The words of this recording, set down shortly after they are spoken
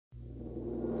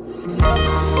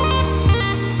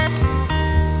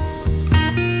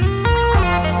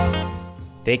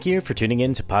Thank you for tuning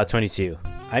in to Pod 22.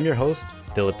 I'm your host,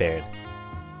 Philip Baird.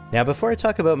 Now, before I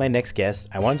talk about my next guest,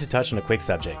 I wanted to touch on a quick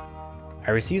subject.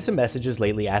 I received some messages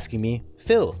lately asking me,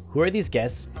 Phil, who are these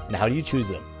guests and how do you choose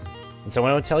them? And so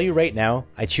I want to tell you right now,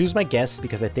 I choose my guests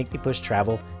because I think they push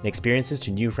travel and experiences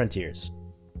to new frontiers.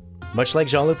 Much like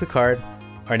Jean-Luc Picard,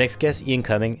 our next guest, Ian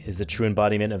Cumming, is the true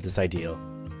embodiment of this ideal.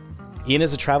 Ian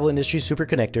is a travel industry super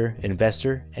connector,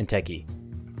 investor, and techie.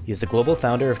 He is the global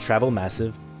founder of Travel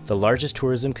Massive, the largest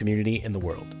tourism community in the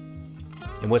world.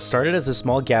 In what started as a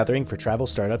small gathering for travel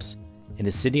startups in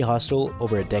a Sydney hostel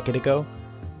over a decade ago,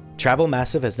 Travel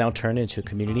Massive has now turned into a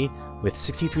community with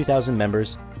 63,000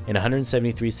 members in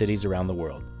 173 cities around the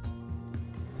world.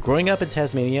 Growing up in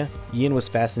Tasmania, Ian was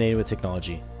fascinated with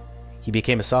technology. He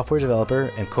became a software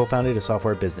developer and co-founded a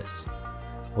software business.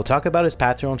 We'll talk about his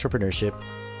path through entrepreneurship,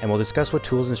 and we'll discuss what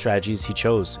tools and strategies he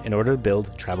chose in order to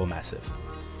build Travel Massive.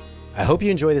 I hope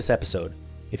you enjoy this episode.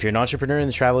 If you're an entrepreneur in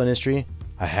the travel industry,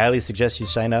 I highly suggest you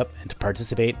sign up and to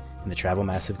participate in the Travel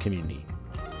Massive community.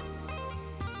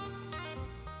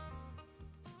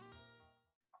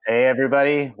 Hey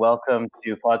everybody, welcome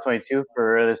to Pod 22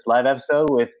 for this live episode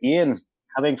with Ian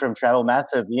coming from Travel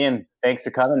Massive. Ian, thanks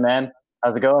for coming, man.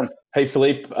 How's it going? Hey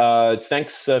Philippe,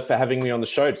 thanks for having me on the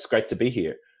show. It's great to be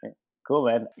here. Cool,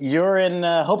 man. You're in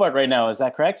Hobart right now, is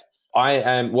that correct? I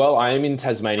am in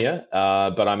Tasmania,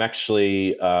 but I'm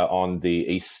actually on the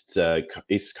east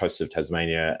coast of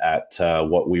Tasmania at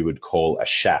what we would call a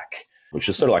shack, which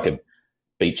is sort of like a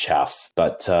beach house.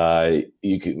 But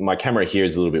my camera here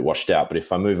is a little bit washed out. But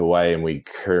if I move away and we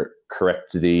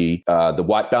correct the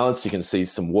white balance, you can see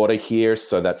some water here.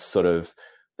 So that's sort of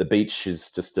the beach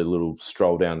is just a little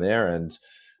stroll down there, and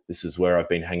this is where I've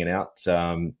been hanging out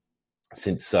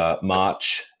since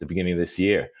March, the beginning of this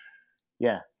year.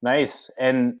 Yeah, nice.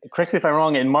 And correct me if I'm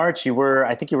wrong, in March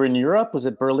I think you were in Europe, was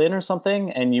it Berlin or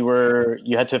something? And you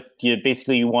wanted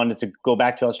to go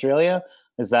back to Australia?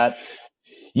 Is that?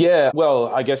 Yeah,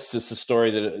 well, I guess it's a story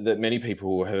that many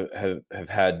people have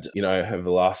had, over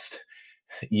the last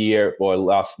year or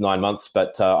last 9 months.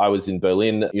 But I was in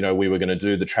Berlin, we were going to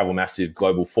do the Travel Massive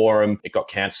Global Forum. It got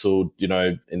cancelled, in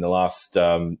the last,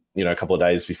 couple of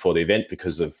days before the event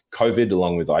because of COVID,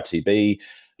 along with ITB.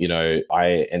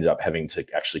 I ended up having to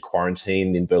actually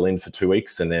quarantine in Berlin for 2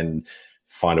 weeks and then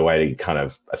find a way to kind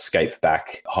of escape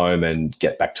back home and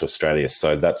get back to Australia.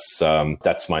 So that's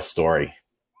my story.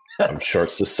 I'm sure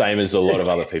it's the same as a lot of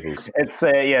other people's. It's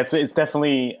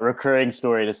definitely a recurring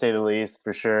story, to say the least,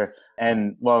 for sure.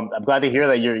 And well, I'm glad to hear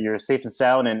that you're safe and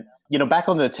sound. And back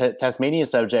on the Tasmania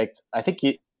subject, I think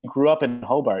you grew up in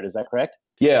Hobart. Is that correct?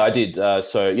 Yeah, I did. I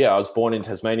was born in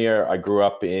Tasmania. I grew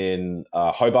up in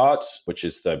Hobart, which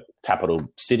is the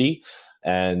capital city.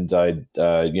 And I,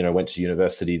 went to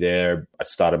university there. I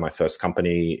started my first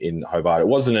company in Hobart. It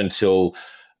wasn't until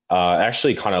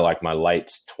actually kind of like my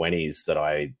late 20s that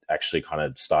I actually kind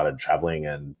of started traveling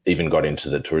and even got into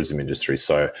the tourism industry.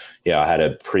 So, yeah, I had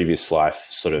a previous life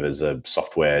sort of as a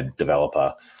software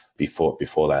developer before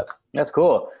that. That's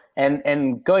cool.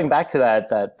 And going back to that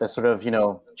the sort of,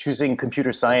 choosing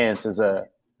computer science as a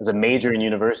major in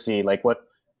university, like what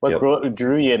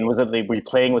drew you in? Was it like, were you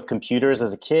playing with computers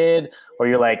as a kid, or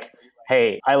you're like,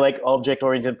 hey, I like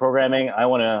object-oriented programming. I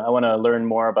want to learn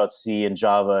more about C and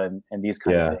Java and these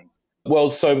kind of things.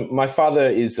 Well, so my father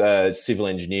is a civil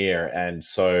engineer, and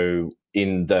so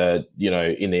in the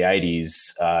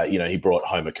 80s, he brought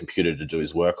home a computer to do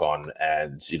his work on,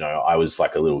 and I was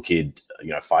like a little kid,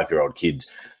 5-year-old kid.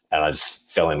 And I just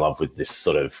fell in love with this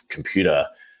sort of computer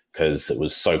because it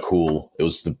was so cool. It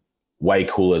was way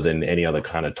cooler than any other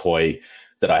kind of toy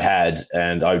that I had.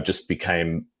 And I just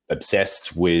became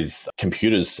obsessed with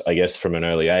computers, I guess, from an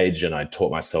early age. And I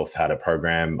taught myself how to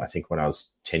program, I think, when I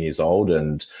was 10 years old.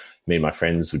 And me and my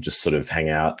friends would just sort of hang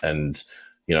out and,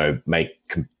 make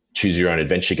choose your own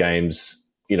adventure games,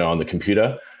 on the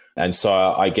computer. And so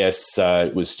I guess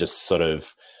it was just sort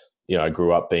of, I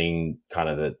grew up being kind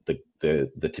of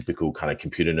the typical kind of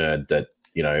computer nerd that,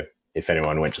 if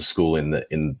anyone went to school in the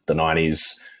 90s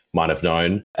might have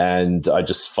known. And I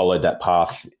just followed that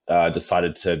path,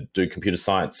 decided to do computer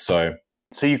science. So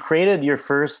you created your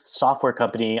first software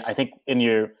company, I think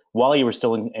while you were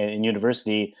still in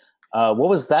university. What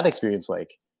was that experience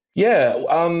like? Yeah.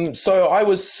 So I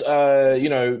was,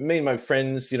 me and my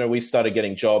friends, we started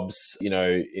getting jobs,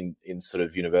 in sort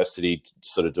of university,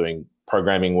 sort of doing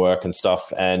programming work and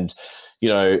stuff. And,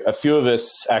 a few of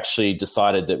us actually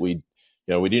decided that we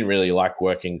didn't really like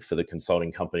working for the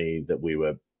consulting company that we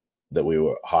were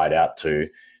hired out to,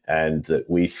 and that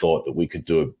we thought that we could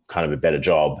do a kind of a better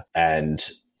job. And,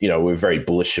 we were very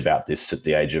bullish about this at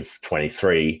the age of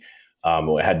 23.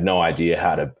 or had no idea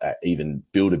how to even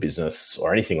build a business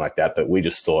or anything like that, but we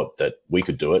just thought that we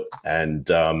could do it. And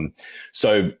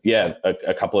so, yeah,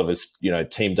 a couple of us,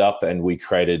 teamed up and we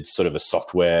created sort of a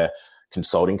software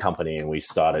consulting company, and we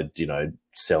started,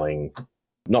 selling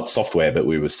not software, but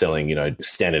we were selling,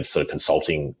 standard sort of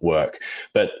consulting work.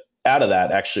 But out of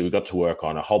that, actually, we got to work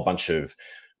on a whole bunch of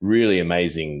really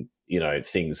amazing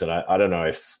things. And I don't know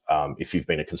if you've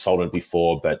been a consultant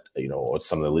before, but, or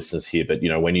some of the listeners here, but,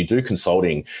 when you do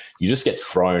consulting, you just get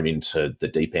thrown into the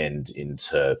deep end,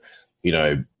 into,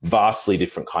 vastly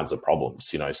different kinds of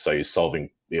problems, so you're solving,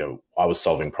 I was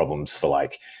solving problems for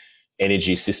like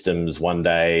energy systems one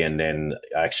day. And then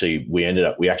we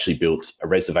actually built a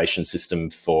reservation system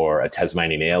for a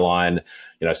Tasmanian airline,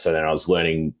 so then I was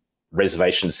learning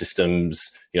reservation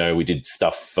systems, we did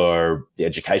stuff for the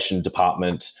education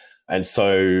department. And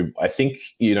so I think,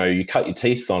 you cut your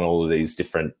teeth on all of these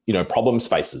different, problem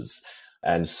spaces.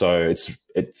 And so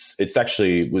it's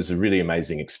actually was a really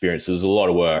amazing experience. It was a lot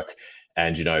of work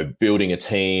and, building a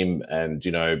team and,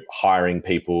 hiring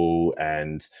people.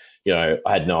 And, I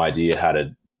had no idea how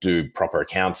to do proper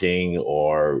accounting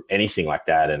or anything like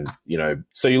that. And,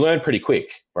 so you learn pretty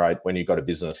quick, right, when you've got a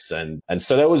business. And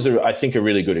so that was, I think, a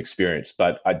really good experience.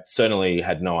 But I certainly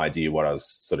had no idea what I was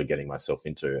sort of getting myself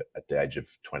into at the age of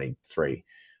 23.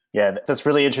 Yeah, that's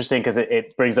really interesting because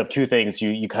it brings up two things.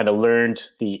 You kind of learned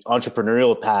the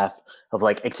entrepreneurial path of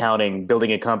like accounting,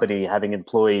 building a company, having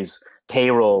employees,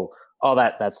 payroll, all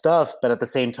that stuff. But at the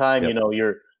same time,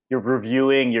 Yep. You're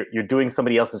reviewing, you're doing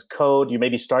somebody else's code. You may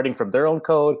be starting from their own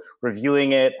code,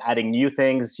 reviewing it, adding new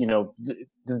things,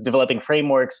 developing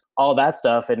frameworks, all that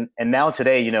stuff. And now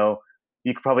today, you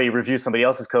could probably review somebody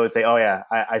else's code and say, oh yeah,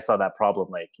 I saw that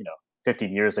problem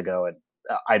 15 years ago, and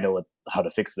I know how to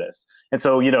fix this. And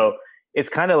so, it's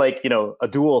kind of like, a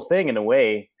dual thing in a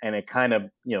way, and it kind of,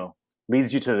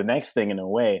 leads you to the next thing in a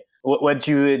way. What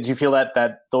do you feel that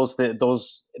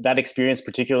that experience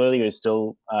particularly is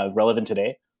still relevant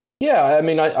today? Yeah, I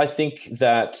mean, I think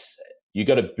that you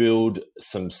got to build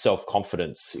some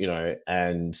self-confidence,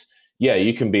 and yeah,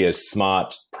 you can be a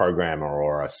smart programmer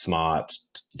or a smart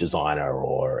designer,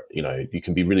 or, you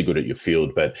can be really good at your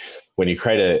field. But when you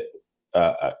create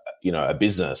a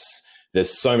business, there's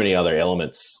so many other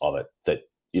elements of it that,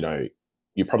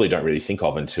 you probably don't really think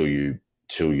of until you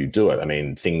do it. I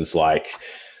mean, things like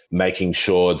making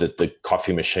sure that the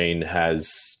coffee machine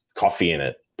has coffee in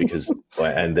it,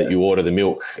 and that you order the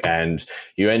milk, and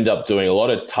you end up doing a lot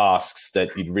of tasks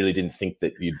that you really didn't think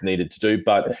that you needed to do.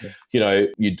 But,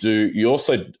 you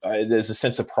also, there's a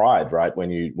sense of pride, right?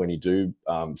 When you do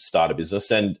start a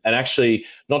business, and actually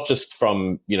not just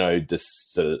from,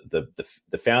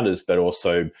 the founders, but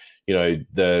also,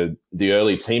 the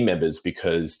early team members,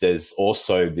 because there's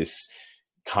also this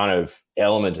kind of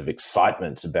element of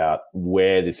excitement about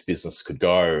where this business could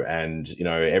go. And,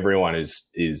 everyone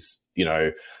is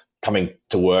coming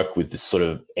to work with this sort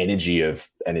of energy of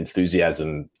and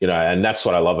enthusiasm, and that's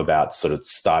what I love about sort of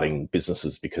starting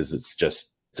businesses, because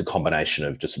it's a combination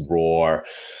of just raw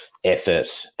effort,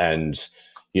 and,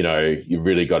 you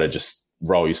really got to just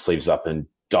roll your sleeves up and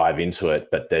dive into it.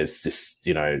 But there's this,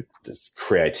 this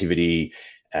creativity,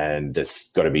 and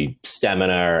there's got to be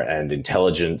stamina and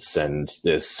intelligence, and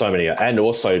there's so many, and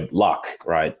also luck,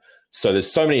 right? So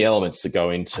there's so many elements that go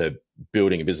into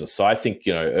building a business. So I think,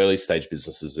 early stage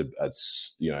businesses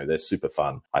are, they're super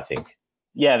fun, I think.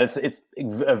 Yeah, it's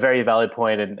a very valid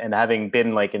point. And having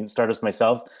been in startups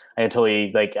myself, I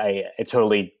totally I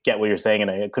totally get what you're saying,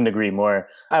 and I couldn't agree more.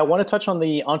 I want to touch on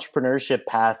the entrepreneurship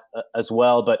path as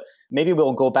well, but maybe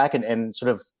we'll go back and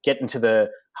sort of get into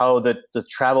how the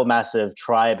Travel Massive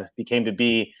tribe became to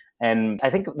be. And I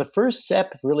think the first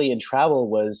step really in travel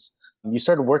was you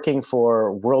started working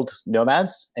for World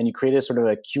Nomads, and you created sort of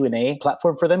a Q&A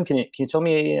platform for them. Can you tell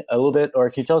me a little bit, or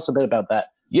can you tell us a bit about that?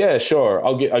 Yeah, sure.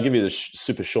 I'll give you the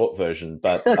super short version,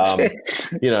 but Okay.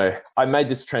 I made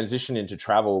this transition into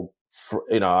travel.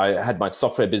 I had my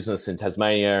software business in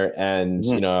Tasmania, and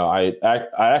I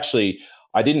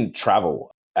didn't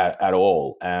travel at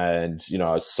all, and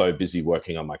I was so busy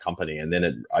working on my company, and then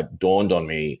it dawned on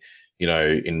me,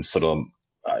 in sort of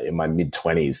in my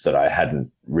mid-20s, that I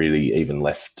hadn't really even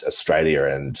left Australia,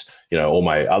 and all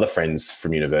my other friends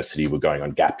from university were going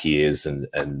on gap years and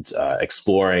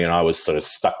exploring, and I was sort of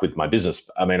stuck with my business.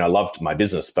 I mean, I loved my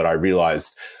business, but I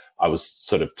realized I was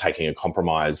sort of taking a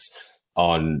compromise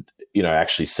on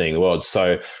actually seeing the world.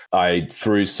 So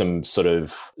through some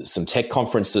tech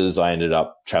conferences, I ended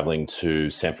up traveling to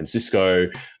San Francisco.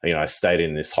 I stayed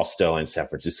in this hostel in San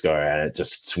Francisco, and it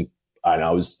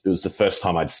was the first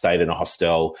time I'd stayed in a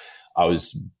hostel. I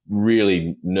was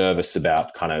really nervous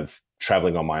about kind of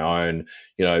traveling on my own,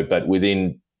 but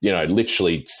within,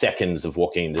 literally seconds of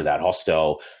walking into that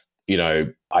hostel,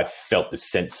 I felt this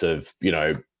sense of,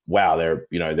 wow,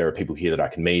 there are people here that I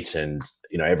can meet, and,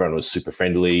 everyone was super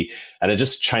friendly, and it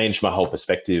just changed my whole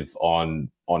perspective on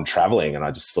traveling. And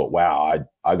I just thought, wow,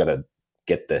 I got to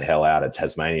get the hell out of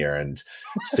Tasmania and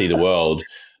see the world.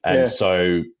 And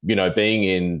so, being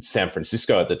in San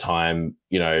Francisco at the time,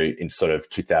 in sort of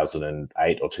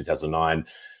 2008 or 2009,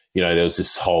 there was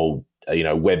this whole,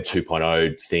 Web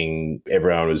 2.0 thing.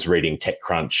 Everyone was reading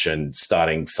TechCrunch and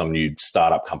starting some new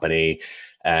startup company.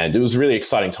 And it was a really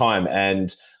exciting time.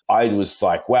 And I was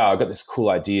like, wow, I got this cool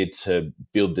idea to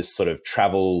build this sort of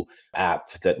travel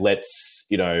app that lets,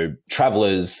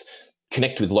 travelers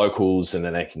connect with locals, and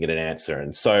then they can get an answer.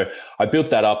 And so I built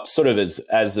that up sort of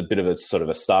as a bit of a sort of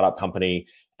a startup company.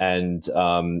 And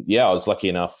I was lucky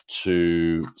enough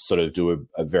to sort of do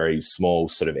a very small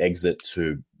sort of exit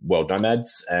to World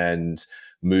Nomads and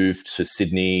move to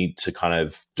Sydney to kind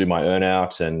of do my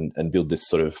earnout and build this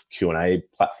sort of Q&A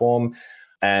platform.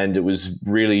 And it was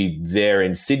really there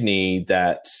in Sydney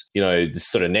that, this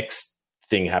sort of next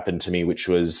thing happened to me, which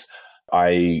was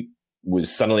I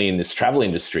was suddenly in this travel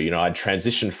industry. I'd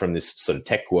transitioned from this sort of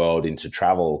tech world into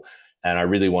travel, and I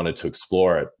really wanted to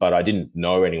explore it, but I didn't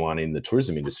know anyone in the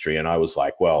tourism industry. And I was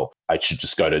like, well, I should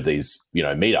just go to these,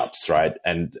 meetups, right?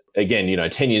 And again,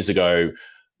 10 years ago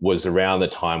was around the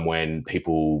time when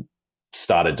people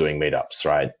started doing meetups,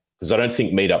 right? Because I don't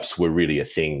think meetups were really a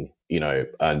thing,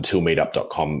 until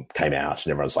meetup.com came out,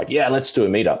 and everyone's like, yeah, let's do a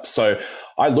meetup. So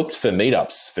I looked for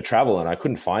meetups for travel and I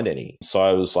couldn't find any. So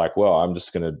I was like, well, I'm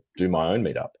just going to do my own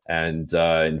meetup, and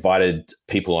invited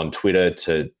people on Twitter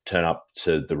to turn up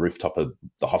to the rooftop of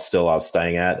the hostel I was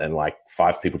staying at. And like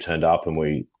 5 people turned up,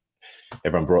 and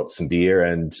everyone brought some beer,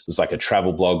 and it was like a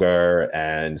travel blogger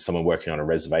and someone working on a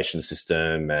reservation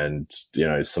system, and,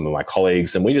 some of my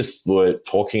colleagues. And we just were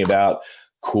talking about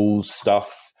cool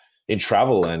stuff in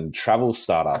travel and travel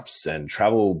startups and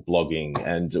travel blogging.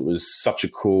 And it was such a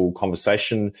cool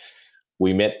conversation.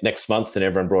 We met next month, and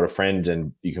everyone brought a friend,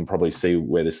 and you can probably see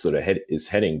where this sort of is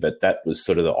heading. But that was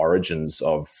sort of the origins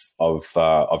of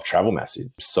Travel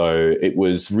Massive. So it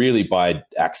was really by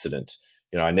accident.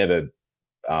 I never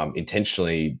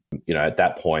intentionally, at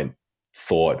that point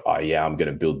thought, oh yeah, I'm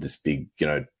going to build this big,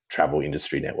 travel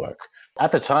industry network.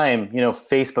 At the time,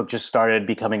 Facebook just started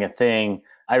becoming a thing.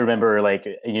 I remember like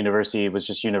a university, it was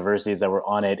just universities that were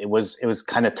on it. It was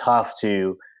kind of tough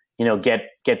to,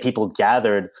 get people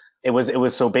gathered. It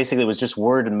was so basically it was just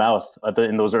word of mouth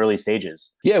in those early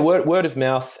stages. Yeah, word of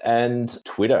mouth and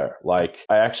Twitter. Like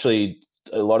a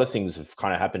lot of things have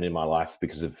kind of happened in my life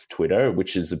because of Twitter,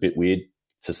 which is a bit weird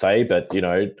to say, but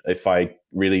if I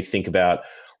really think about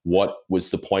what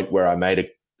was the point where I made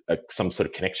some sort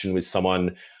of connection with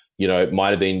someone, it might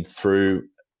have been through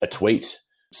a tweet.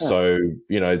 So,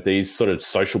 these sort of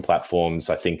social platforms,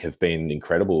 I think, have been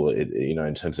incredible,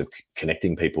 in terms of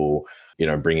connecting people,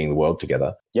 bringing the world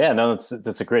together. Yeah, no,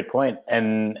 that's a great point.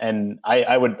 And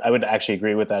I would actually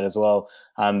agree with that as well.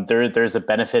 There's a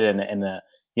benefit and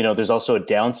there's also a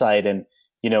downside. And,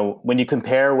 when you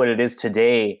compare what it is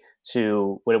today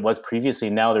to what it was previously,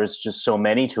 now there's just so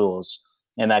many tools,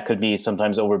 and that could be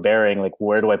sometimes overbearing. Like,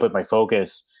 where do I put my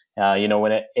focus?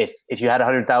 If you had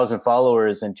 100,000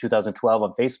 followers in 2012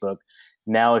 on Facebook,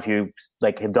 now if you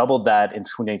have doubled that in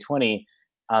 2020,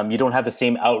 you don't have the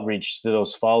same outreach to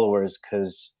those followers,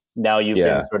 because now you've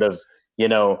been sort of,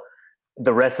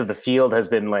 the rest of the field has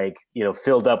been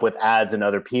filled up with ads and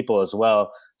other people as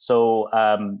well. So,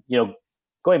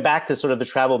 going back to sort of the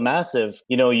Travel Massive,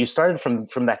 you started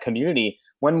from that community.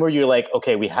 When were you like,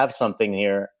 okay, we have something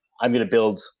here, I'm going to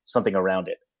build something around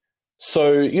it?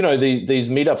 So, these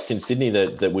meetups in Sydney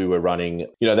that we were running,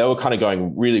 they were kind of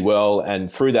going really well.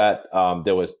 And through that,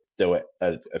 there were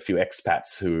a few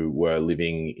expats who were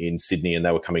living in Sydney, and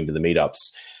they were coming to the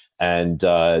meetups. And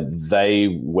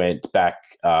they went back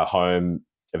home,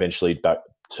 eventually back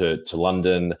to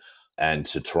London and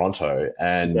to Toronto.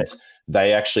 And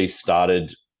they actually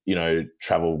started,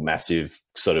 Travel Massive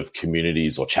sort of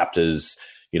communities or chapters.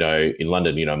 In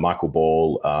London, Michael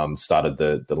Ball started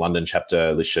the London chapter.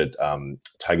 Alicia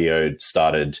Taggio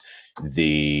started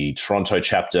the Toronto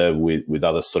chapter with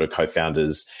other sort of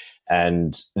co-founders.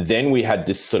 And then we had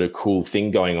this sort of cool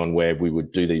thing going on where we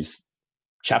would do these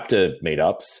chapter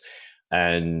meetups,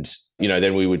 and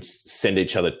then we would send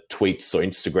each other tweets or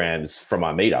Instagrams from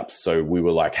our meetups. So we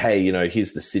were like, hey,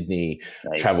 here's the Sydney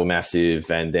Travel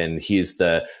Massive, and then here's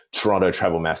the Toronto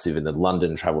Travel Massive and the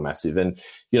London Travel Massive. And,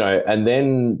 and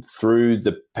then through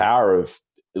the power of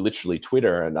literally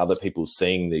Twitter and other people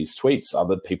seeing these tweets,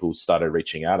 other people started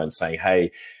reaching out and saying,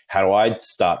 hey, how do I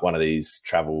start one of these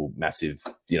Travel Massive,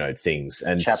 things?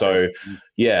 And so,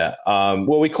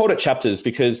 well, we called it chapters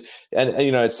because, and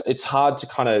it's hard to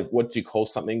kind of, what do you call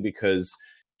something? Because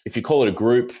if you call it a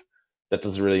group, that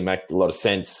doesn't really make a lot of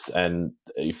sense. And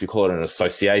if you call it an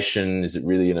association, is it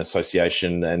really an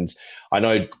association? And I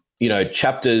know,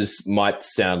 chapters might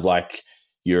sound like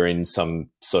you're in some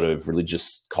sort of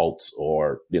religious cult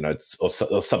or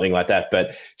something like that.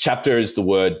 But chapter is the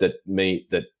word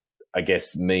that I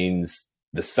guess means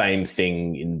the same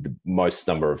thing in the most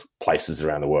number of places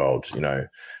around the world.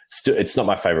 It's not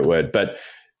my favorite word, but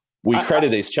we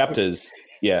created these chapters.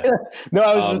 Yeah. No,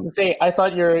 I was just going to say, I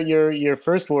thought your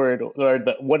first word, or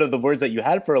one of the words that you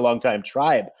had for a long time,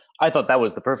 tribe. I thought that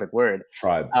was the perfect word.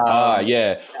 Tribe.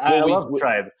 Yeah. Well, I love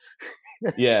tribe.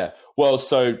 Yeah. Well,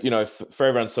 so, for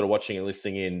everyone sort of watching and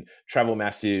listening in, Travel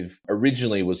Massive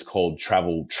originally was called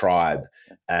Travel Tribe.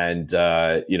 And,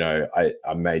 I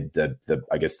made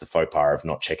the faux pas of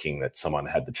not checking that someone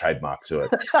had the trademark to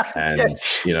it. And,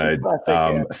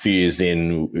 a few years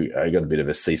in, I got a bit of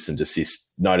a cease and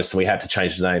desist notice and we had to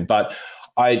change the name. But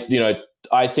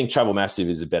I think Travel Massive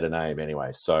is a better name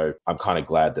anyway. So I'm kind of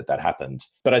glad that happened.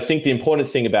 But I think the important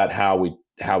thing about how we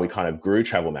kind of grew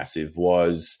Travel Massive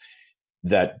was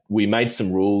that we made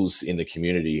some rules in the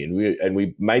community, and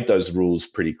we made those rules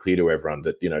pretty clear to everyone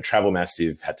that, Travel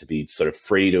Massive had to be sort of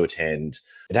free to attend.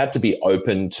 It had to be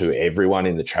open to everyone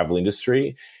in the travel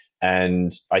industry.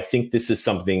 And I think this is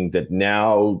something that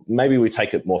now maybe we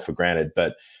take it more for granted.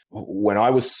 But when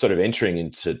I was sort of entering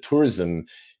into tourism,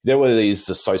 there were these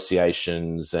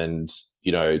associations and,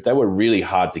 they were really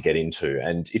hard to get into.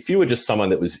 And if you were just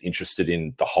someone that was interested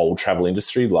in the whole travel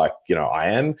industry, like, I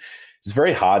am, it's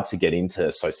very hard to get into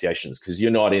associations because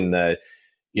you're not in the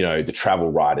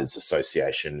Travel Writers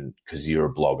Association because you're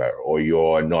a blogger, or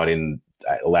you're not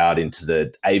allowed into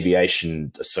the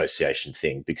Aviation Association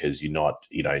thing because you're not,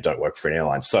 don't work for an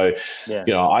airline. So,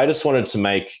 I just wanted to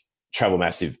make Travel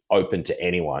Massive open to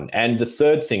anyone. And the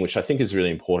third thing, which I think is really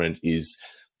important, is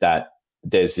that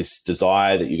there's this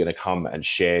desire that you're going to come and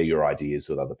share your ideas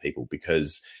with other people,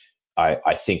 because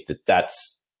I think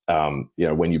that's,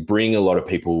 when you bring a lot of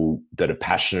people that are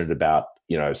passionate about,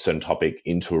 a certain topic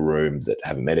into a room that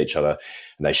haven't met each other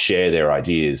and they share their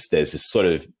ideas, there's this sort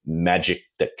of magic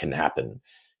that can happen,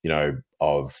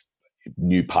 of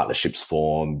new partnerships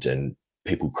formed and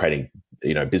people creating,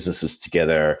 businesses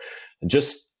together and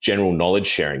just general knowledge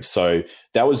sharing. So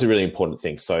that was a really important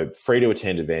thing. So free to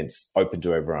attend events, open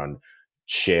to everyone,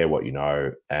 share what you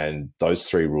know. And those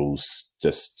three rules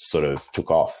just sort of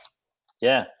took off.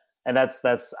 Yeah. And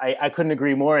I couldn't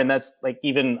agree more. And that's like,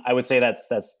 even I would say that's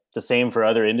the same for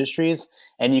other industries.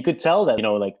 And you could tell that,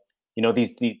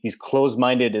 these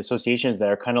closed-minded associations that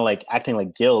are kind of like acting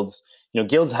like guilds,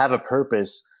 guilds have a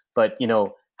purpose, but,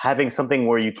 having something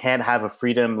where you can have a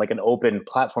freedom, like an open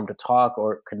platform to talk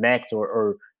or connect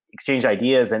or exchange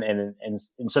ideas and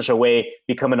in such a way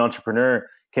become an entrepreneur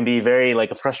can be very like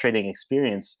a frustrating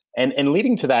experience. And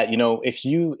leading to that,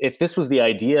 if this was the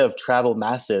idea of Travel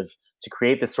Massive, to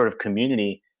create this sort of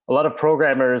community, a lot of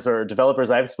programmers or developers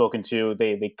I've spoken to,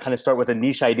 they kind of start with a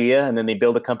niche idea and then they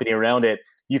build a company around it.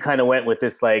 You kind of went with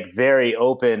this like very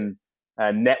open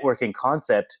networking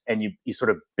concept, and you sort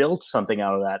of built something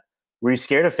out of that. Were you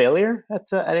scared of failure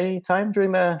at any time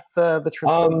during the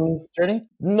journey?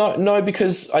 No,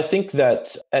 because I think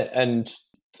that, and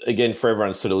again, for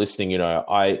everyone sort of listening,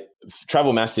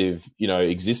 Travel Massive,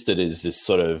 existed as this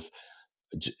sort of,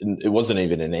 it wasn't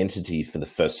even an entity for the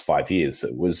first 5 years.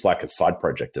 It was like a side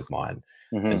project of mine.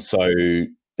 Mm-hmm. And so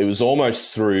it was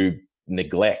almost through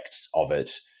neglect of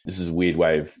it. This is a weird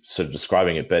way of sort of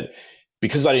describing it, but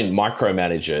because I didn't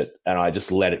micromanage it and I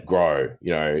just let it grow,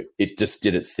 it just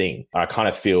did its thing. I kind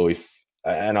of feel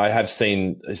and I have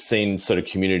seen sort of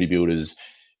community builders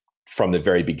from the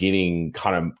very beginning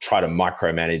kind of try to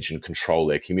micromanage and control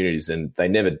their communities, and they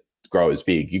never grow as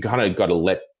big. You kind of got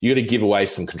to give away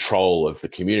some control of the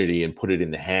community and put it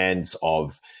in the hands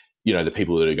of, the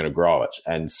people that are going to grow it.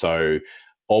 And so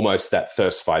almost that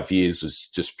first 5 years was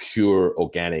just pure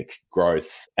organic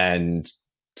growth. And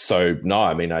so, no,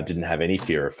 I mean, I didn't have any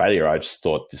fear of failure. I just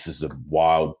thought this is a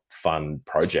wild, fun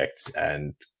project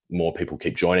and more people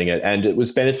keep joining it. And it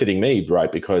was benefiting me,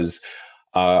 right? Because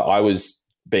I was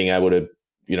being able to,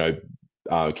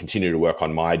 continue to work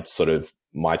on my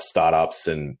startups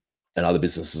and other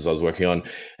businesses I was working on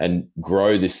and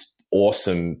grow this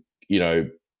awesome,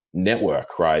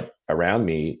 network right around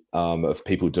me of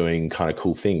people doing kind of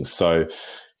cool things. So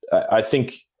I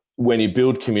think when you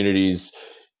build communities,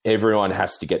 everyone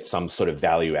has to get some sort of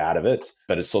value out of it,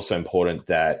 but it's also important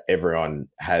that everyone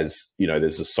has,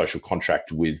 there's a social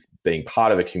contract with being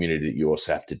part of a community that you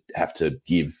also have to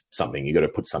give something. You got to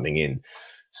put something in.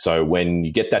 So when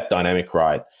you get that dynamic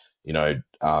right,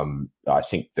 I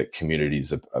think that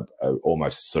communities are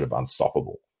almost sort of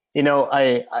unstoppable.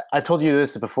 I told you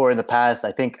this before in the past.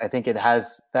 I think it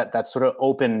has that sort of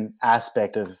open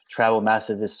aspect of Travel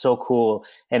Massive is so cool,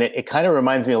 and it kind of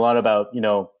reminds me a lot about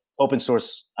open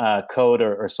source code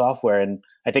or software. And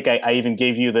I think I even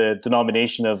gave you the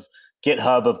denomination of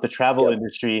GitHub of the travel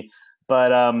industry.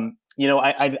 But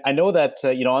I know that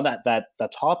on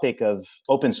that topic of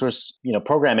open source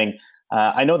programming,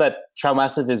 I know that Travel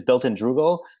Massive is built in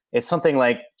Drupal. It's something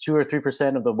like 2 or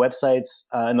 3% of the websites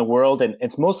in the world, and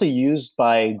it's mostly used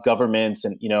by governments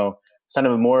and some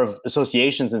of more of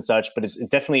associations and such. But it's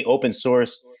definitely open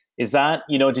source. Is that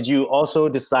did you also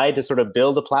decide to sort of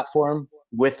build a platform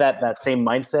with that same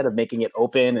mindset of making it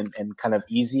open and kind of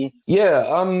easy? Yeah.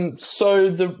 So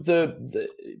the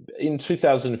in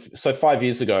 2000, so 5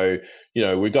 years ago,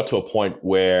 we got to a point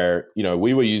where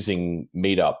we were using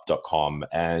Meetup.com,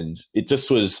 and it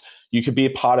just was, you could be a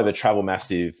part of a Travel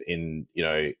Massive in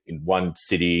one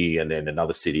city and then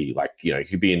another city. Like, you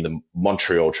could be in the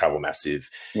Montreal Travel Massive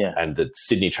and the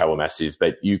Sydney Travel Massive,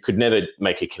 but you could never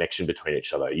make a connection between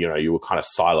each other. You were kind of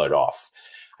siloed off.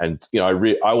 And, I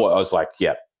was like,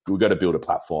 yeah, we've got to build a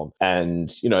platform.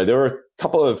 And, there were a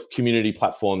couple of community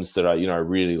platforms that I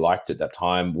really liked at that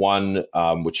time. One,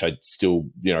 which I still,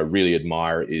 really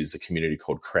admire, is a community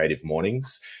called Creative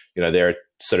Mornings. They're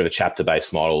sort of a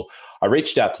chapter-based model. I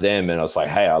reached out to them and I was like,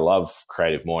 hey, I love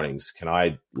Creative Mornings. Can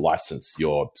I license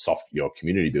your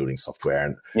community building software?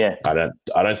 And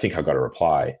I don't think I got a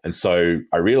reply. And so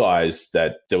I realized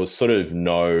that there was sort of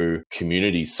no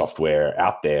community software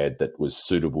out there that was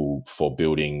suitable for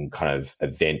building kind of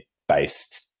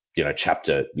event-based,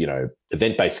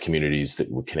 event-based communities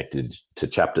that were connected to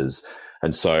chapters.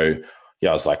 And so,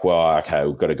 I was like, well, okay,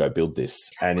 we've got to go build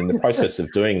this. And in the process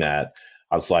of doing that,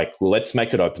 I was like, well, let's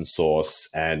make it open source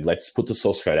and let's put the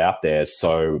source code out there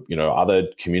so, other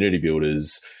community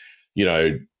builders,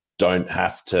 don't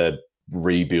have to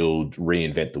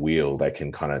reinvent the wheel. They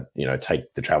can kind of,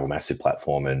 take the Travel Massive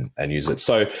platform and use it.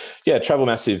 So, Travel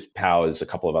Massive powers a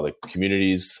couple of other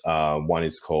communities. One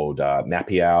is called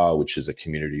Mappy Hour, which is a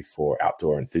community for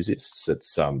outdoor enthusiasts.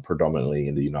 It's predominantly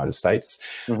in the United States.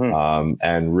 Mm-hmm.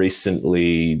 And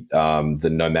recently, the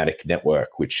Nomadic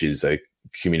Network, which is a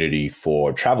community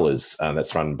for travelers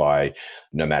that's run by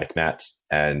Nomadic Matt,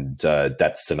 and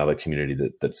that's another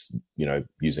community that's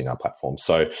using our platform.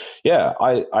 So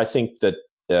I think that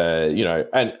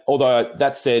and although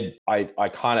that said, I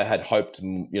kind of had hoped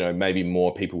maybe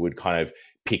more people would kind of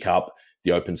pick up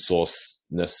the open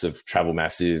sourceness of Travel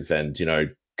Massive and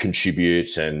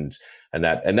contribute and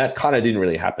that kind of didn't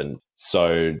really happen.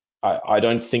 So I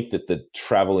don't think that the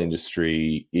travel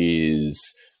industry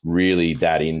is really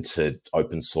that into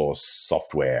open source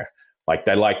software. Like,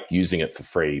 they like using it for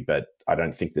free, but I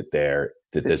don't think that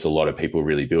there's a lot of people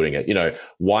really building it.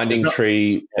 Winding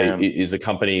Tree is a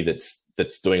company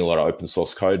that's doing a lot of open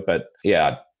source code, but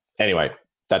anyway,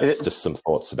 that's just some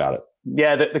thoughts about it.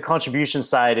 Yeah, the contribution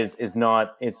side is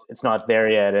not it's not there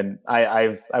yet, and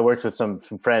I worked with some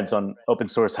friends on open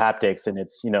source haptics, and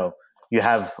it's you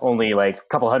have only like a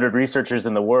couple hundred researchers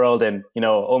in the world, and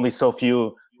only so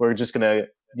few we're just gonna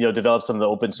develop some of the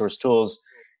open source tools.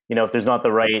 If there's not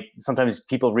the right, sometimes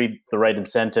people read the right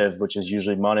incentive, which is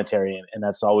usually monetary, and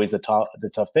that's always the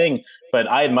tough thing. But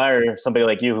I admire somebody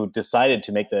like you who decided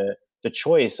to make the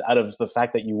choice out of the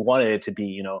fact that you wanted it to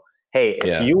be, hey,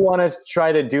 if you want to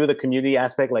try to do the community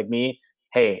aspect like me,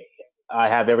 hey, I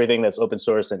have everything that's open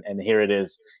source, and here it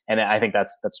is. And I think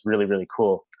that's really, really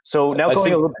cool. So now go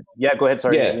ahead.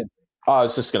 Sorry. Yeah. I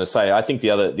was just going to say, I think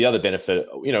the other benefit,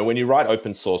 when you write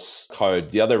open source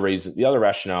code, the other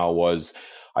rationale was,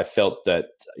 I felt that,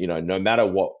 no matter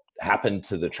what happened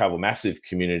to the Travel Massive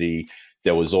community,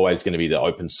 there was always going to be the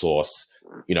open source,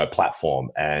 platform.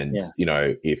 And,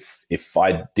 if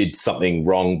I did something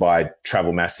wrong by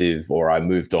Travel Massive or I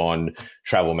moved on,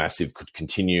 Travel Massive could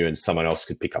continue and someone else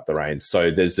could pick up the reins.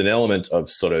 So there's an element of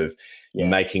sort of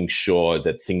making sure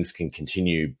that things can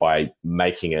continue by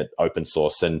making it open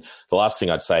source. And the last thing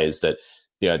I'd say is that,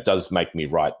 it does make me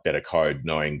write better code,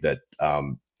 knowing that,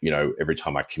 every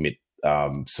time I commit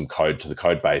some code to the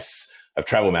code base of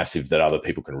Travel Massive, that other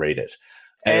people can read it.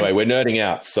 Anyway, we're nerding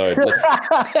out, so let's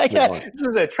this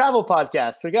is a travel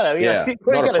podcast. So not a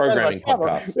programming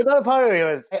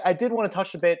podcast. I did want to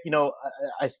touch a bit.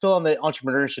 I still on the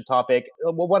entrepreneurship topic.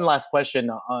 One last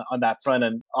question on that front,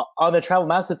 and on the Travel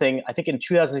Massive thing. I think in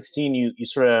 2016, you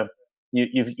sort of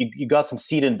you got some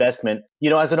seed investment.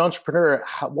 As an entrepreneur,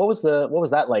 what was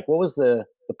that like? What was the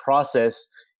process,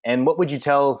 and what would you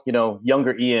tell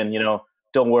younger Ian?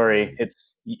 Don't worry,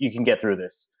 you can get through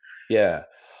this. Yeah,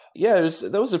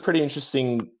 that was a pretty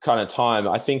interesting kind of time.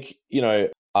 I think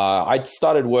I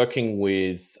started working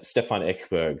with Stefan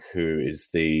Ekberg, who is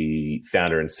the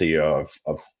founder and CEO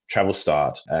of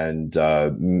TravelStart, and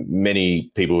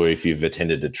many people, if you've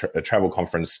attended a travel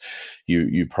conference,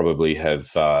 you probably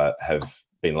have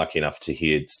been lucky enough to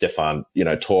hear Stefan,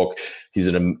 talk. He's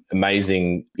an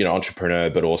amazing, entrepreneur,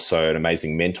 but also an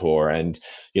amazing mentor. And,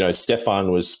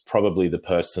 Stefan was probably the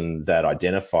person that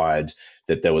identified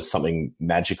that there was something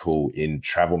magical in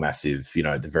Travel Massive,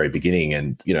 at the very beginning.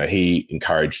 And, he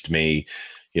encouraged me,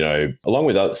 along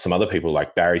with some other people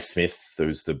like Barry Smith,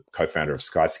 who's the co-founder of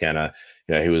Skyscanner,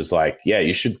 he was like, yeah,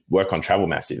 you should work on Travel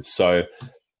Massive. So,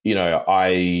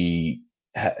 I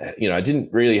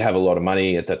didn't really have a lot of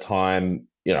money at that time,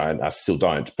 and I still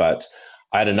don't, but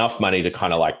I had enough money to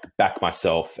kind of like back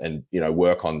myself and,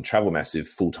 work on Travel Massive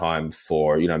full time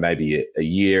for, maybe a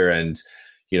year. And,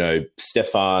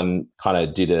 Stefan kind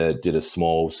of did a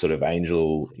small sort of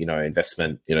angel,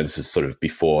 investment. This is sort of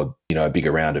before, a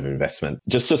bigger round of investment,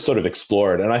 just to sort of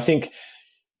explore it. And I think,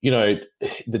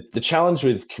 the challenge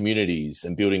with communities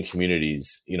and building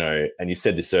communities, and you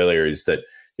said this earlier, is that,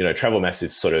 Travel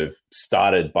Massive sort of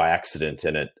started by accident,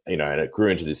 and it grew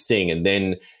into this thing. And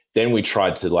then we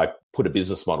tried to like put a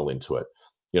business model into it,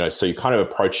 so you're kind of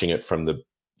approaching it from the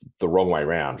wrong way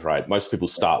around, right? Most people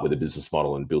start with a business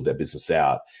model and build their business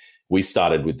out. We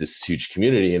started with this huge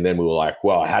community, and then we were like,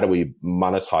 well, how do we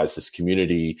monetize this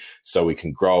community so we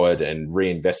can grow it and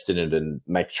reinvest in it and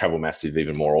make Travel Massive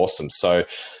even more awesome? So,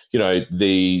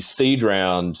 the seed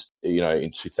round,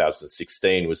 in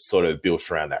 2016 was sort of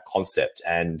built around that concept.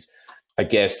 And I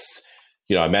guess,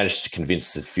 I managed to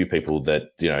convince a few people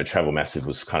that, Travel Massive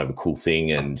was kind of a cool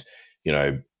thing, and,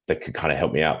 that could kind of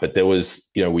help me out. But there was,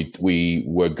 we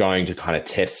were going to kind of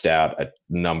test out a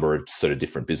number of sort of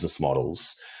different business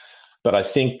models. But I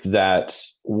think that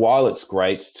while it's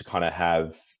great to kind of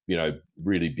have,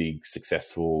 really big,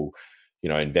 successful,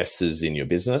 investors in your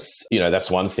business,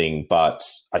 that's one thing. But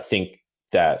I think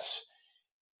that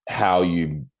how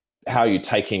you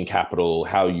take in capital,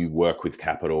 how you work with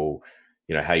capital,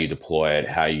 how you deploy it,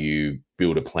 how you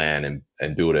build a plan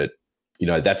and build it,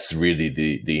 that's really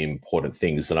the important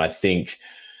things. And I think,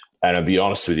 and I'll be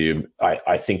honest with you,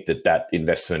 I think that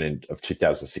investment of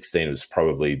 2016 was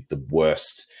probably the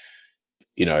worst,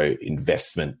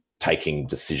 investment taking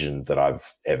decision that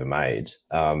I've ever made,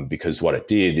 because what it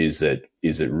did is it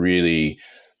really,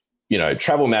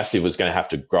 Travel Massive was going to have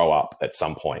to grow up at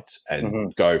some point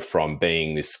and go from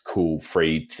being this cool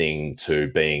free thing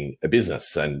to being a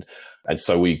business. And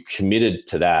so we committed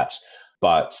to that,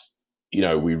 but,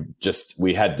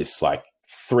 we had this like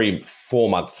 3-4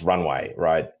 month runway,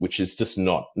 right? Which is just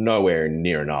nowhere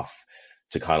near enough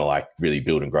to kind of like really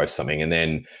build and grow something. And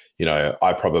then,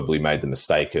 I probably made the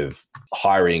mistake of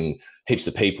hiring heaps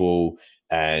of people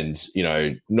and,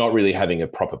 not really having a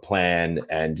proper plan.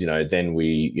 And, then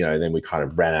we kind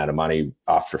of ran out of money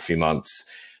after a few months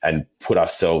and put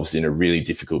ourselves in a really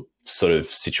difficult sort of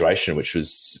situation, which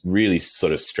was really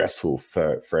sort of stressful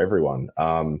for everyone.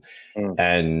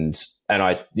 And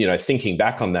I, thinking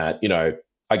back on that,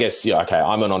 I guess, okay,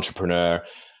 I'm an entrepreneur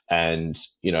and,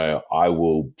 I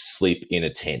will sleep in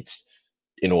a tent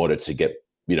in order to get,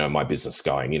 my business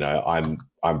going. I'm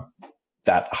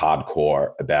that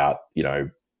hardcore about,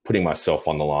 putting myself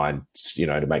on the line,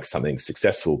 to make something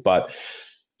successful. But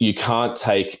you can't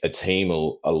take a team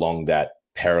along that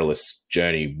perilous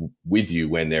journey with you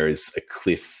when there is a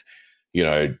cliff,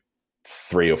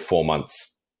 3 or 4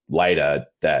 months later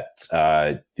that,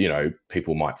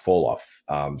 people might fall off,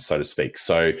 so to speak.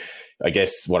 So I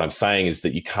guess what I'm saying is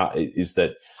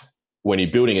that when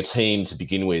you're building a team to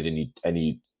begin with and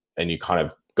you kind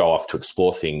of go off to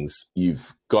explore things,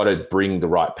 you've got to bring the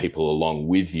right people along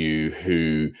with you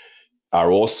who are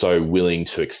also willing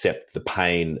to accept the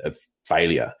pain of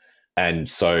failure. And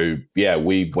so, yeah,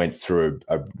 we went through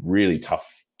a really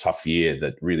tough year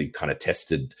that really kind of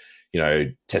tested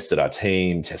our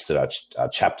team, tested our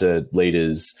chapter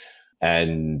leaders.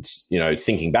 And,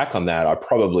 thinking back on that, I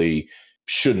probably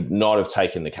should not have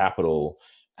taken the capital,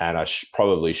 and I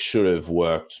probably should have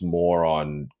worked more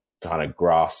on kind of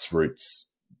grassroots,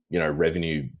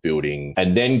 revenue building,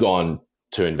 and then gone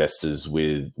to investors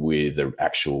with the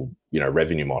actual,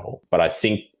 revenue model. But I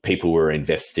think people were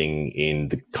investing in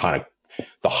the kind of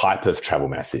the hype of Travel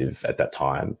Massive at that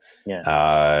time.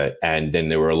 Yeah. And then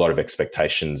there were a lot of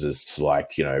expectations as to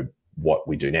like, what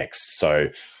we do next. So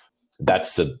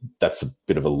that's a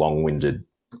bit of a long-winded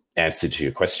answer to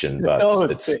your question, but No,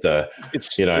 it's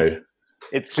you know,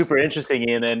 it's super interesting,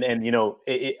 Ian, and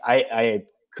I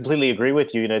completely agree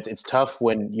with you. It's tough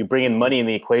when you bring in money in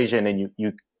the equation and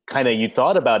you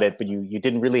thought about it, but you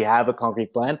didn't really have a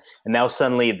concrete plan, and now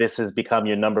suddenly this has become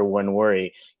your number one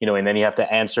worry. And then you have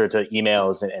to answer to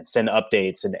emails and send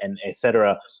updates and et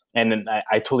cetera. And then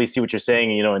I totally see what you're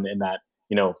saying. In that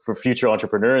for future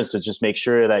entrepreneurs to just make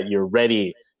sure that you're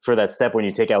ready for that step when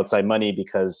you take outside money,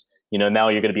 because now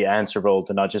you're going to be answerable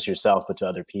to not just yourself, but to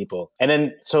other people. And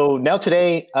then, so now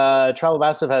today, Travel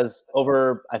Massive has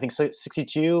over, I think,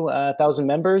 62,000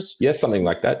 members. Yeah, something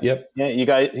like that. Yep. Yeah, you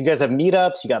guys have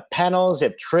meetups, you got panels, you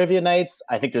have trivia nights.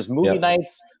 I think there's movie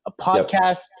nights, a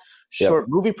podcast, short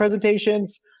movie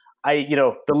presentations.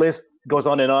 The list goes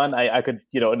on and on. I could,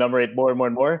 enumerate more and more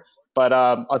and more. But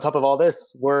on top of all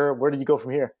this, where do you go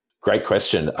from here? Great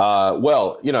question.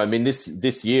 Well,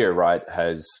 this year, right,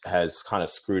 has kind of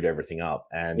screwed everything up.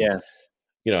 And,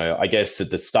 I guess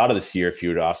at the start of this year, if you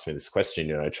would ask me this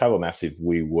question, Travel Massive,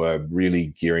 we were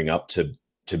really gearing up to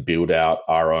build out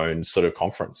our own sort of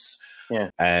conference. Yeah.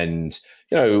 And,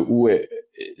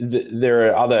 there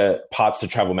are other parts of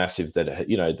Travel Massive that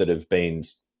have been,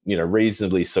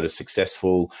 reasonably sort of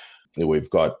successful. We've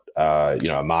got,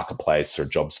 a marketplace or a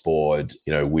jobs board.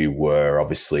 We were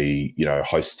obviously,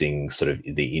 hosting sort of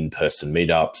the in-person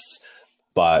meetups.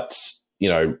 But,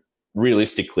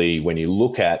 realistically, when you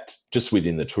look at just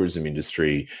within the tourism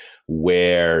industry,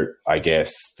 where I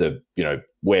guess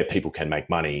where people can make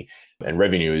money and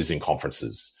revenue is in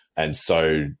conferences. And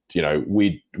so,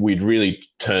 we'd really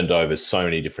turned over so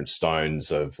many different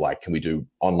stones of like, can we do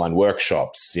online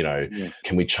workshops?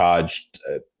 Can we charge,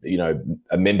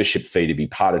 a membership fee to be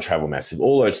part of Travel Massive?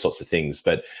 All those sorts of things.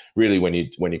 But really, when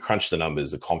you crunch the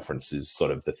numbers, a conference is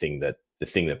sort of the thing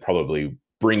that probably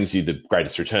brings you the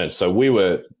greatest return. So we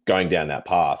were going down that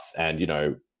path, and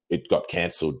it got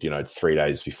cancelled, 3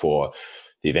 days before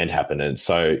the event happened. And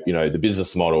so, the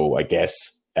business model, I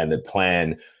guess, and the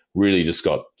plan really just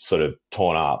got sort of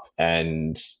torn up.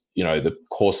 And, the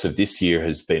course of this year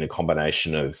has been a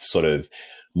combination of sort of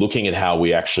looking at how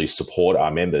we actually support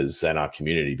our members and our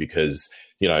community, because,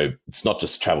 it's not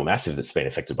just Travel Massive that's been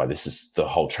affected by this, it's the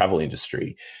whole travel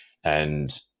industry.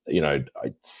 And,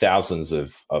 thousands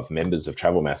of members of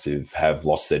Travel Massive have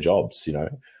lost their jobs,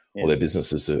 or their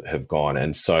businesses have gone.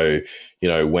 And so,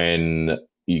 when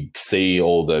you see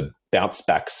all the bounce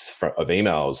backs of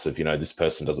emails of, this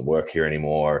person doesn't work here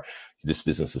anymore, this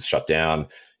business is shut down,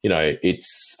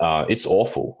 it's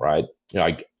awful, right?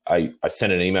 I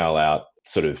sent an email out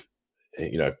sort of,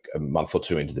 a month or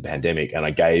two into the pandemic, and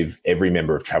I gave every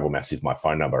member of Travel Massive my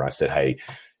phone number. I said, hey,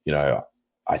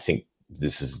 I think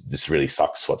this really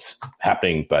sucks what's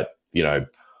happening, but,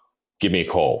 give me a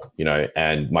call,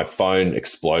 and my phone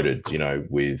exploded,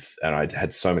 and I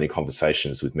had so many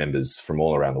conversations with members from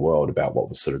all around the world about what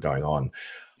was sort of going on.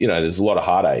 There's a lot of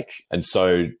heartache. And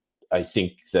so I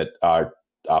think that our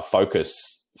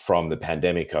focus from the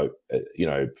pandemic,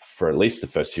 for at least the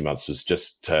first few months, was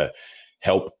just to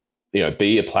help,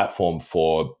 be a platform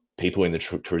for people in the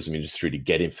tourism industry to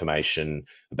get information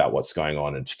about what's going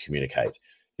on and to communicate,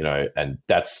 and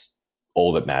that's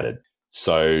all that mattered.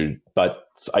 So, but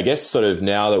I guess sort of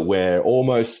now that we're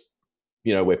almost,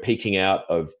 we're peaking out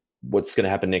of what's going to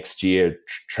happen next year,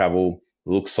 travel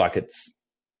looks like it's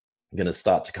going to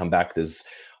start to come back. There's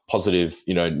positive,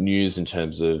 news in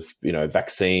terms of,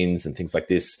 vaccines and things like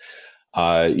this.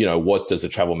 What does a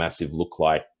Travel Massive look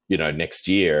like, next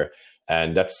year?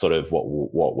 And that's sort of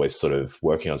what we're sort of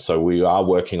working on. So we are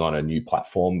working on a new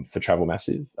platform for Travel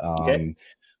Massive.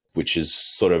 Which is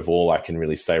sort of all I can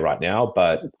really say right now.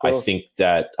 But cool. I think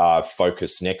that our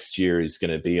focus next year is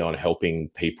going to be on helping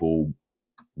people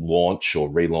launch or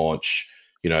relaunch,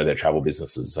 their travel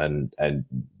businesses. And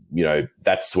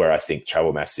that's where I think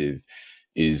Travel Massive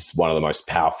is one of the most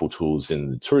powerful tools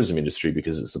in the tourism industry,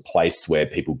 because it's a place where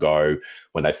people go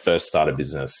when they first start a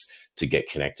business to get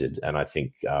connected. And I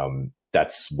think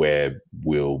that's where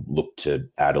we'll look to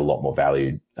add a lot more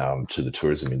value to the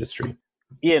tourism industry.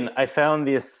 Ian, I found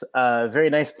this very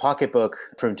nice pocketbook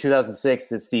from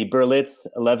 2006. It's the Berlitz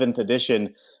 11th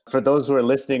edition. For those who are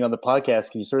listening on the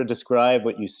podcast, can you sort of describe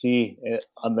what you see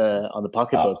on the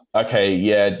pocketbook? Okay,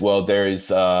 yeah. Well, there is,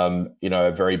 a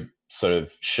very sort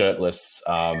of shirtless,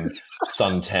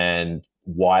 suntan,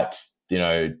 white,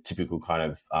 typical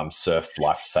kind of surf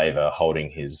lifesaver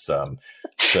holding his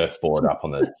surfboard up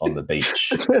on the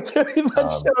beach. Very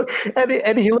much so.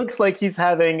 And he looks like he's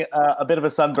having a bit of a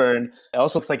sunburn. It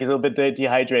also looks like he's a little bit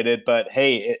dehydrated, but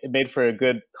hey, it made for a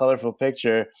good, colorful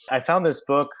picture. I found this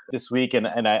book this week, and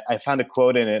I found a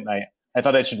quote in it, and I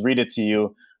thought I should read it to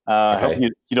you. I hope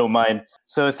you don't mind.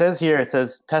 So it says here,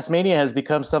 Tasmania has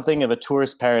become something of a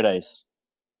tourist paradise.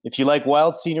 If you like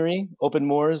wild scenery, open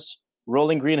moors,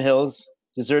 rolling green hills,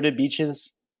 deserted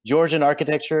beaches, Georgian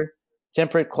architecture,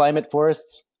 temperate climate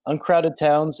forests, uncrowded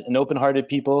towns, and open-hearted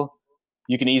people,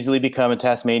 you can easily become a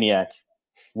Tasmaniac.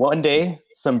 One day,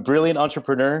 some brilliant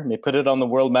entrepreneur may put it on the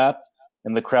world map,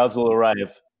 and the crowds will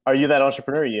arrive. Are you that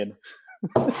entrepreneur, Ian?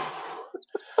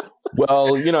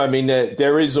 Well, I mean,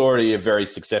 there is already a very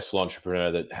successful entrepreneur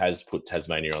that has put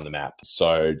Tasmania on the map.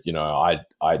 So,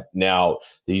 I now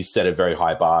he's set a very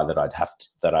high bar that I'd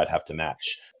have to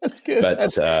match. That's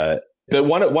good. But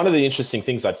one of the interesting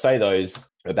things I'd say though is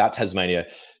about Tasmania,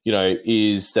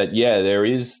 is that there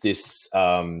is this,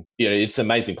 it's an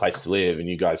amazing place to live, and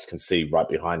you guys can see right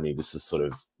behind me. This is sort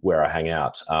of where I hang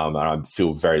out, and I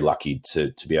feel very lucky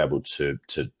to be able to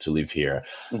live here,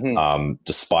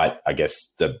 despite, I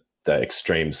guess, the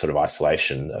extreme sort of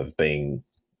isolation of being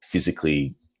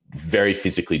very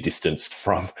physically distanced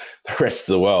from the rest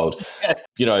of the world. Yes.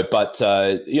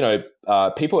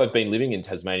 But people have been living in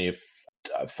Tasmania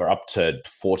for up to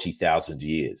 40,000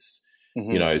 years.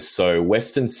 So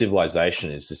Western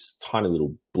civilization is this tiny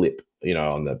little blip,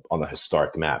 on the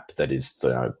historic map that is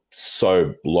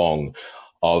so long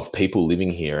of people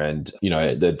living here. And,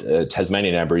 the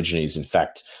Tasmanian Aborigines, in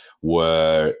fact,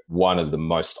 were one of the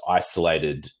most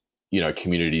isolated,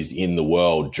 communities in the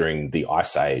world during the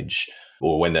Ice Age,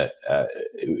 or when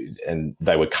and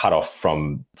they were cut off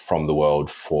from the world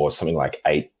for something like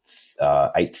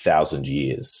 8,000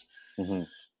 years.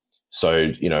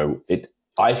 So,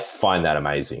 I find that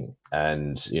amazing.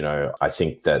 And, I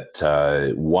think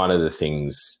that one of the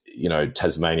things,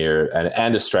 Tasmania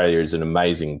and Australia is an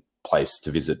amazing place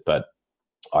to visit, but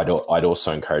I'd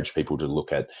also encourage people to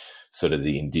look at sort of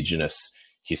the Indigenous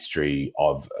history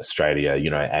of Australia,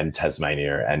 and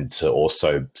Tasmania, and to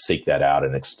also seek that out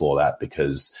and explore that,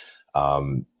 because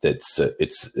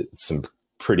it's some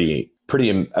pretty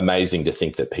amazing to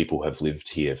think that people have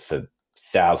lived here for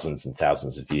thousands and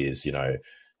thousands of years.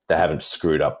 They haven't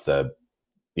screwed up the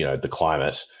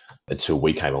climate until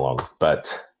we came along.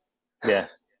 But yeah,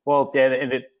 well, yeah,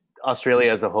 and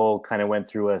Australia as a whole kind of went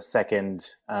through a second,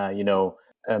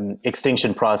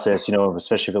 extinction process,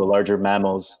 especially for the larger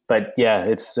mammals. But yeah,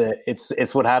 it's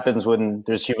what happens when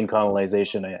there's human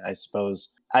colonization, I suppose.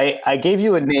 I gave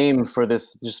you a name for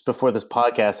this just before this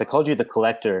podcast. I called you the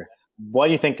Collector. Why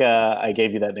do you think I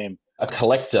gave you that name? A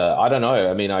collector? I don't know.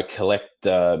 I mean, I collect.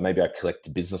 Maybe I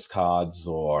collect business cards,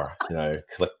 or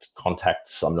collect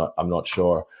contacts. I'm not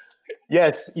sure.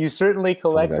 Yes, you certainly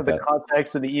collect the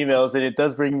contacts and the emails, and it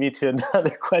does bring me to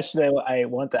another question I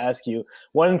want to ask you.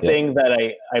 One thing that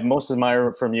I most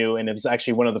admire from you, and it was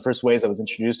actually one of the first ways I was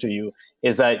introduced to you,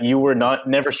 is that you were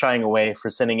never shying away for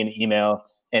sending an email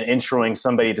and introing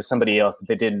somebody to somebody else that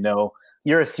they didn't know.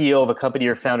 You're a CEO of a company,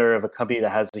 you're founder of a company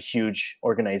that has a huge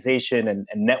organization and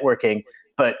networking,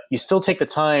 but you still take the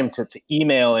time to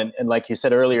email and like you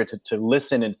said earlier, to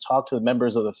listen and talk to the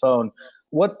members of the phone.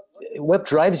 What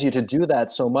drives you to do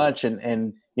that so much?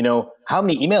 And how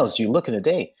many emails do you look in a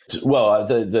day? Well,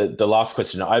 the last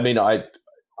question, I mean, I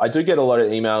do get a lot of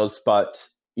emails, but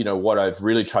what I've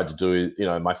really tried to do,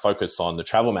 my focus on the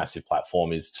Travel Massive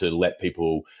platform is to let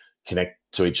people connect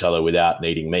to each other without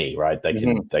needing me, right? They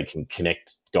can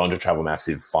connect, go onto Travel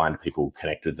Massive, find people,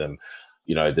 connect with them.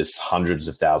 There's hundreds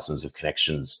of thousands of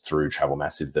connections through Travel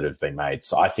Massive that have been made.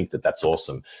 So I think that that's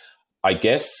awesome. I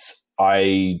guess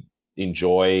I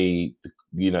enjoy,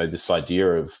 this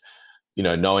idea of,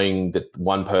 knowing that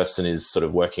one person is sort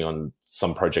of working on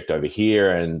some project over here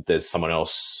and there's someone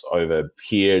else over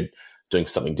here doing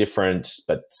something different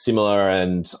but similar.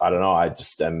 And I don't know, I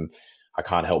just I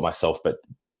can't help myself but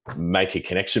make a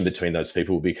connection between those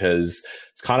people because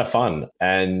it's kind of fun.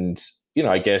 And,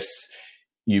 I guess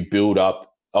you build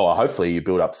up, hopefully you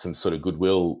build up some sort of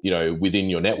goodwill, within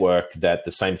your network, that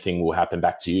the same thing will happen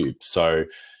back to you. So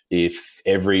if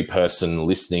every person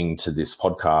listening to this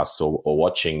podcast or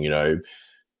watching,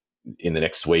 in the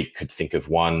next week could think of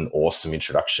one awesome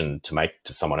introduction to make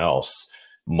to someone else,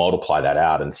 multiply that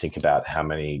out and think about how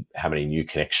many new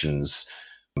connections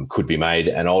could be made.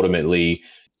 And ultimately,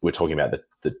 we're talking about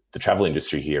the travel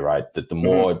industry here, right? That the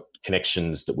more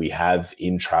connections that we have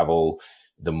in travel,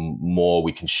 the more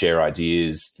we can share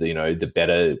ideas, the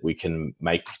better we can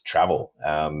make travel.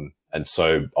 And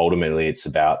so ultimately it's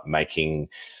about making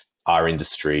our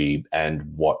industry and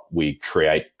what we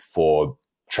create for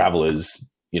travelers,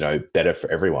 better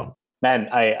for everyone. Man,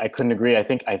 I couldn't agree. I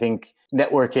think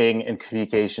networking and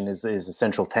communication is a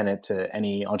central tenet to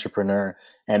any entrepreneur.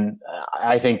 And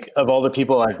I think of all the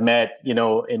people I've met,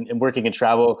 in working in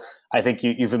travel, I think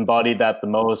you've embodied that the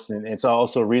most. And it's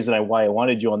also a reason why I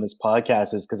wanted you on this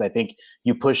podcast, is because I think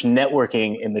you push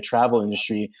networking in the travel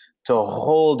industry to a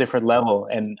whole different level.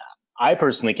 And I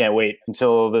personally can't wait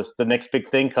until the next big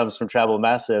thing comes from Travel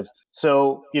Massive.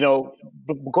 So,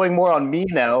 going more on me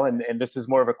now, and this is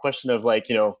more of a question of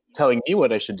telling me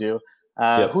what I should do.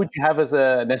 Who would you have as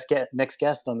a next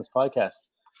guest on this podcast?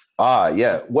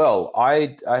 Yeah. Well,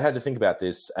 I had to think about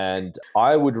this, and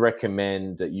I would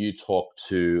recommend that you talk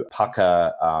to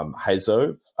Paka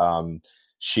Hazo.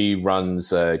 She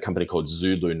runs a company called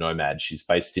Zulu Nomad. She's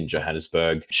based in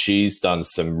Johannesburg. She's done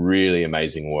some really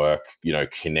amazing work,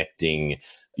 connecting,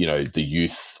 the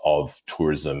youth of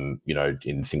tourism,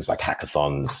 in things like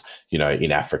hackathons,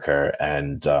 in Africa.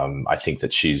 And I think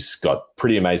that she's got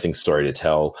pretty amazing story to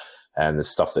tell. And the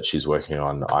stuff that she's working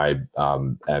on, I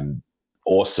am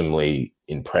awesomely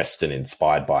impressed and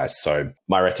inspired by. So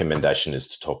my recommendation is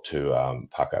to talk to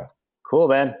Paka. Cool,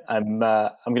 man. I'm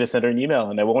going to send her an email,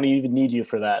 and I won't even need you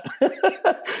for that.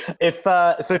 If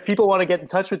people want to get in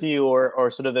touch with you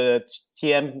or sort of the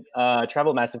TM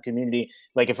Travel Massive community,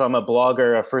 like if I'm a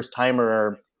blogger, a first timer,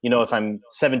 or if I'm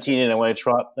 17 and I want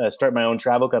to start my own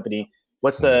travel company,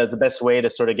 what's the best way to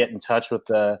sort of get in touch with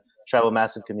the Travel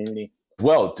Massive community?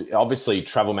 Well, obviously,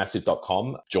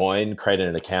 travelmassive.com. Join, create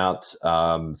an account,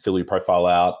 fill your profile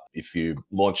out. If you're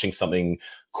launching something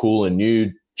cool and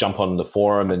new, jump on the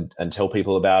forum and tell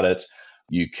people about it.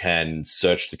 You can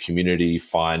search the community,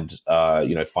 find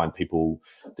people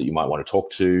that you might want to talk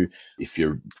to. If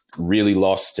you're really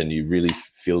lost and you really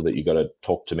feel that you got to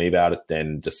talk to me about it,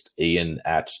 then just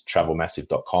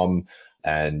ian@travelmassive.com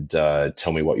and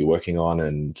tell me what you're working on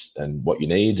and what you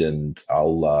need, and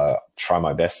I'll try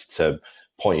my best to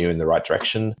point you in the right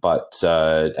direction. But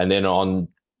and then on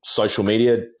social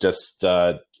media, just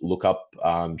look up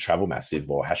Travel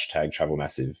Massive or hashtag Travel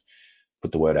Massive.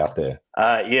 Put the word out there.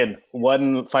 Ian,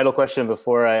 one final question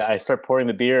before I start pouring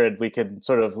the beer, and we can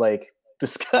sort of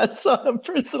discuss on a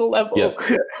personal level. Yeah.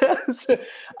 So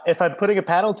if I'm putting a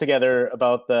panel together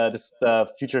about the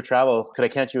future of travel, could I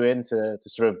count you in to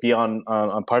sort of be on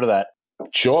part of that?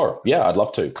 Sure. Yeah, I'd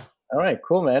love to. All right,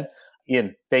 cool, man.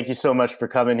 Ian, thank you so much for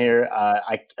coming here.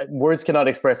 Words cannot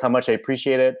express how much I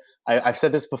appreciate it. I've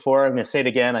said this before. I'm going to say it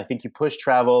again. I think you push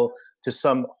travel to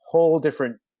some whole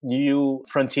different new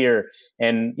frontier.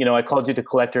 And, I called you the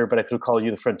collector, but I could have called you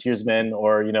the frontiersman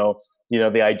or,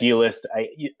 the idealist.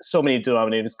 So many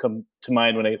denominators come to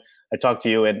mind when I talk to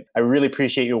you, and I really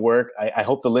appreciate your work. I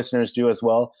hope the listeners do as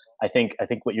well. I think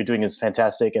what you're doing is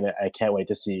fantastic, and I can't wait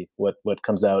to see what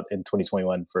comes out in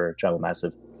 2021 for Travel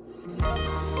Massive.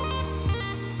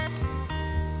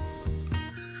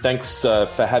 Thanks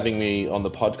for having me on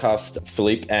the podcast,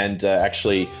 Philippe. And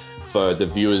actually, for the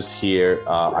viewers here,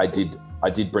 I did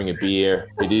bring a beer.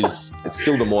 It's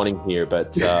still the morning here,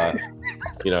 but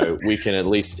we can at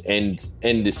least end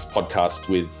this podcast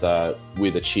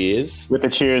with a cheers. With a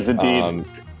cheers, indeed.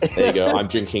 There you go. I'm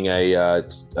drinking a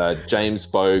James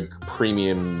Bogue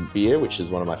premium beer, which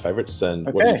is one of my favorites.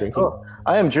 And what are you drinking? Cool.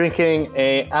 I am drinking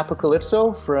a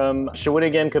Apocalypso from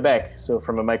Shawinigan, Quebec. So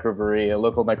from a microbrewery, a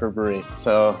local microbrewery.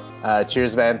 So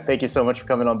cheers, man. Thank you so much for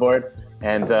coming on board,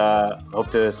 and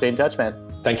hope to stay in touch, man.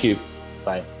 Thank you.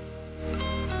 Bye.